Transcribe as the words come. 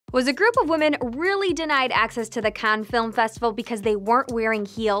Was a group of women really denied access to the Cannes Film Festival because they weren't wearing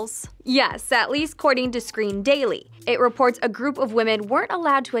heels? Yes, at least according to Screen Daily. It reports a group of women weren't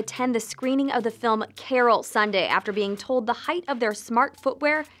allowed to attend the screening of the film Carol Sunday after being told the height of their smart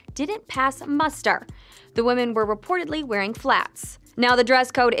footwear didn't pass muster. The women were reportedly wearing flats. Now, the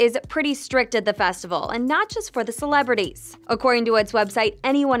dress code is pretty strict at the festival, and not just for the celebrities. According to its website,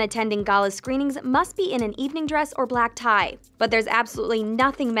 anyone attending gala screenings must be in an evening dress or black tie. But there's absolutely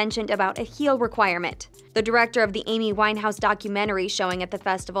nothing mentioned about a heel requirement. The director of the Amy Winehouse documentary showing at the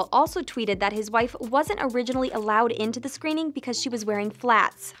festival also tweeted that his wife wasn't originally allowed into the screening because she was wearing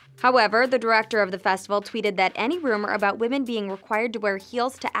flats. However, the director of the festival tweeted that any rumor about women being required to wear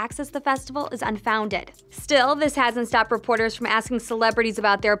heels to access the festival is unfounded. Still, this hasn't stopped reporters from asking celebrities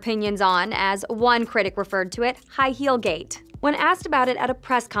about their opinions on, as one critic referred to it, high heel gate. When asked about it at a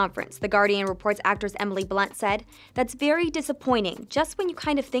press conference, The Guardian reports actress Emily Blunt said, "That's very disappointing, just when you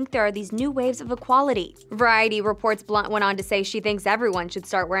kind of think there are these new waves of equality." Variety reports Blunt went on to say she thinks everyone should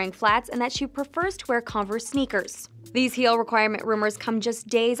start wearing flats and that she prefers to wear Converse sneakers. These heel requirement rumors come just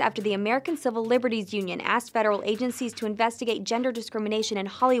days after the American Civil Liberties Union asked federal agencies to investigate gender discrimination in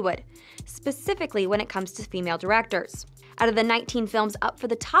Hollywood, specifically when it comes to female directors. Out of the 19 films up for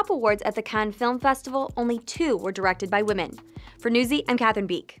the top awards at the Cannes Film Festival, only 2 were directed by women. For Newsy, I'm Catherine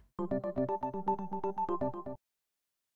Beek.